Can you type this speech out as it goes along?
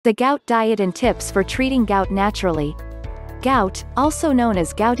The gout diet and tips for treating gout naturally. Gout, also known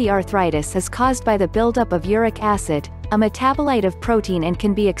as gouty arthritis, is caused by the buildup of uric acid, a metabolite of protein, and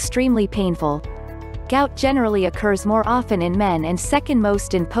can be extremely painful. Gout generally occurs more often in men and second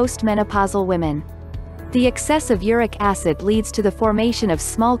most in postmenopausal women. The excess of uric acid leads to the formation of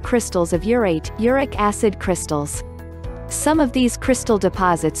small crystals of urate, uric acid crystals. Some of these crystal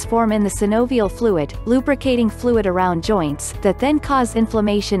deposits form in the synovial fluid, lubricating fluid around joints, that then cause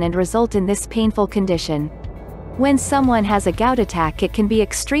inflammation and result in this painful condition. When someone has a gout attack, it can be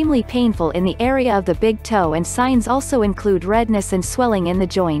extremely painful in the area of the big toe, and signs also include redness and swelling in the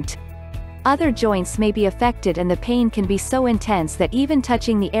joint. Other joints may be affected, and the pain can be so intense that even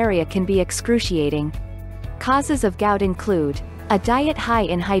touching the area can be excruciating. Causes of gout include a diet high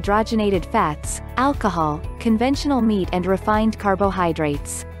in hydrogenated fats, alcohol, conventional meat, and refined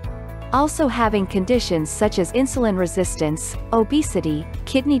carbohydrates. Also having conditions such as insulin resistance, obesity,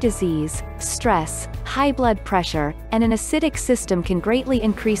 kidney disease, stress, high blood pressure, and an acidic system can greatly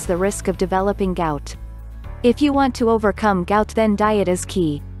increase the risk of developing gout. If you want to overcome gout, then diet is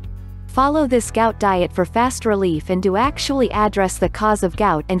key. Follow this gout diet for fast relief and do actually address the cause of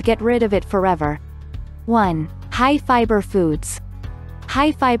gout and get rid of it forever. 1. High-fiber foods.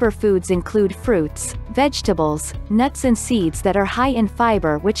 High-fiber foods include fruits, vegetables, nuts and seeds that are high in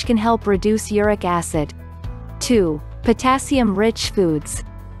fiber, which can help reduce uric acid. 2. Potassium-rich foods.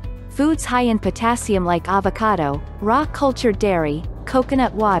 Foods high in potassium like avocado, raw cultured dairy,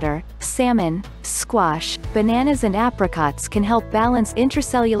 coconut water, salmon, squash, bananas and apricots can help balance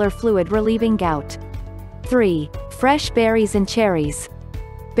intracellular fluid, relieving gout. 3. Fresh berries and cherries.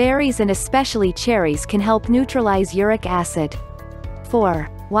 Berries and especially cherries can help neutralize uric acid. 4.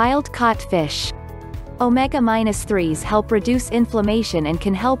 Wild-caught fish. Omega-3s help reduce inflammation and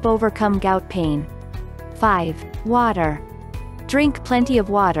can help overcome gout pain. 5. Water. Drink plenty of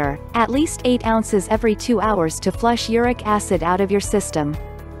water, at least 8 ounces every 2 hours, to flush uric acid out of your system.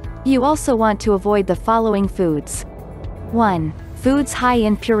 You also want to avoid the following foods. 1. Foods high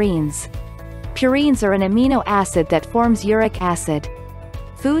in purines. Purines are an amino acid that forms uric acid.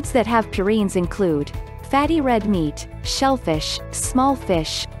 Foods that have purines include fatty red meat, shellfish, small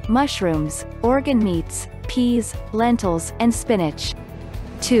fish, mushrooms, organ meats, peas, lentils, and spinach.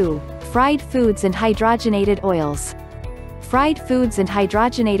 2. Fried foods and hydrogenated oils. Fried foods and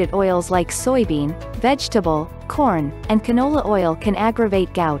hydrogenated oils like soybean, vegetable, corn, and canola oil can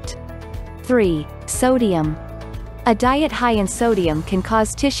aggravate gout. 3. Sodium. A diet high in sodium can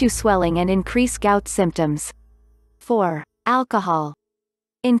cause tissue swelling and increase gout symptoms. 4. Alcohol.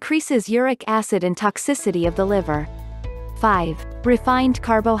 Increases uric acid and toxicity of the liver. 5. Refined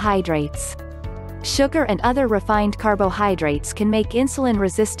carbohydrates. Sugar and other refined carbohydrates can make insulin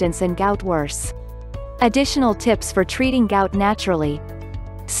resistance and gout worse. Additional tips for treating gout naturally.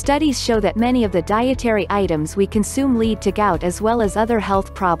 Studies show that many of the dietary items we consume lead to gout as well as other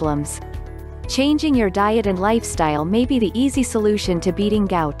health problems. Changing your diet and lifestyle may be the easy solution to beating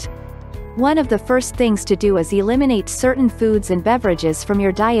gout. One of the first things to do is eliminate certain foods and beverages from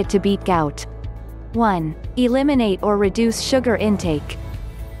your diet to beat gout. 1. Eliminate or reduce sugar intake.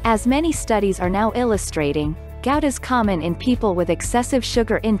 As many studies are now illustrating, gout is common in people with excessive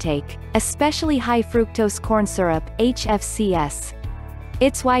sugar intake, especially high fructose corn syrup, HFCS.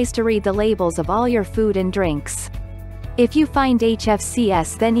 It's wise to read the labels of all your food and drinks. If you find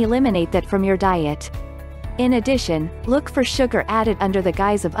HFCS, then eliminate that from your diet. In addition, look for sugar added under the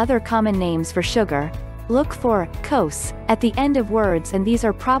guise of other common names for sugar. Look for "cose" at the end of words, and these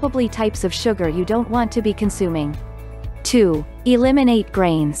are probably types of sugar you don't want to be consuming. 2. Eliminate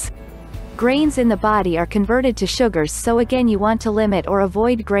grains. Grains in the body are converted to sugars, so again you want to limit or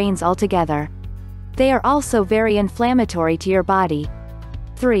avoid grains altogether. They are also very inflammatory to your body.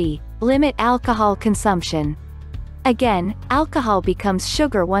 3. Limit alcohol consumption. Again, alcohol becomes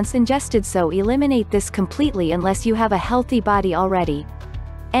sugar once ingested, so eliminate this completely unless you have a healthy body already.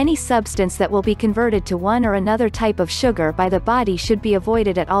 Any substance that will be converted to one or another type of sugar by the body should be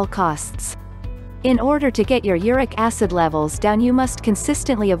avoided at all costs. In order to get your uric acid levels down, you must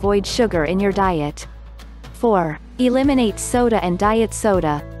consistently avoid sugar in your diet. 4. Eliminate soda and diet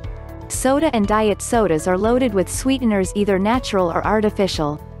soda. Soda and diet sodas are loaded with sweeteners, either natural or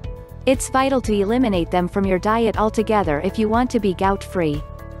artificial. It's vital to eliminate them from your diet altogether if you want to be gout-free.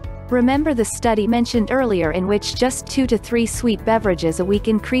 Remember the study mentioned earlier in which just 2 to 3 sweet beverages a week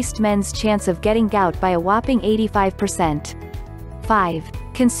increased men's chance of getting gout by a whopping 85%. 5.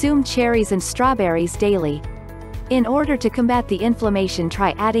 Consume cherries and strawberries daily. In order to combat the inflammation,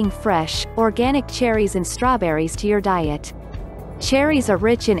 try adding fresh, organic cherries and strawberries to your diet. Cherries are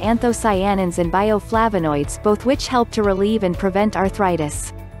rich in anthocyanins and bioflavonoids, both which help to relieve and prevent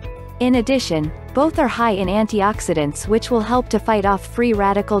arthritis. In addition, both are high in antioxidants which will help to fight off free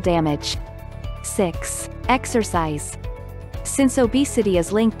radical damage. 6. Exercise. Since obesity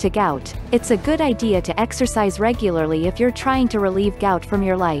is linked to gout, it's a good idea to exercise regularly if you're trying to relieve gout from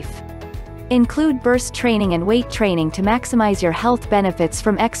your life. Include burst training and weight training to maximize your health benefits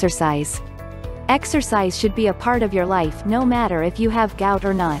from exercise. Exercise should be a part of your life no matter if you have gout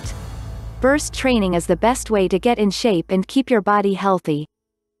or not. Burst training is the best way to get in shape and keep your body healthy.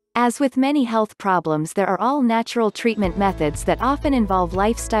 As with many health problems, there are all natural treatment methods that often involve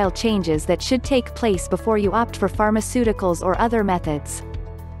lifestyle changes that should take place before you opt for pharmaceuticals or other methods.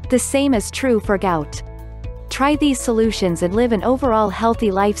 The same is true for gout. Try these solutions and live an overall healthy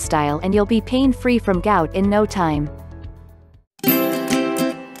lifestyle and you'll be pain-free from gout in no time.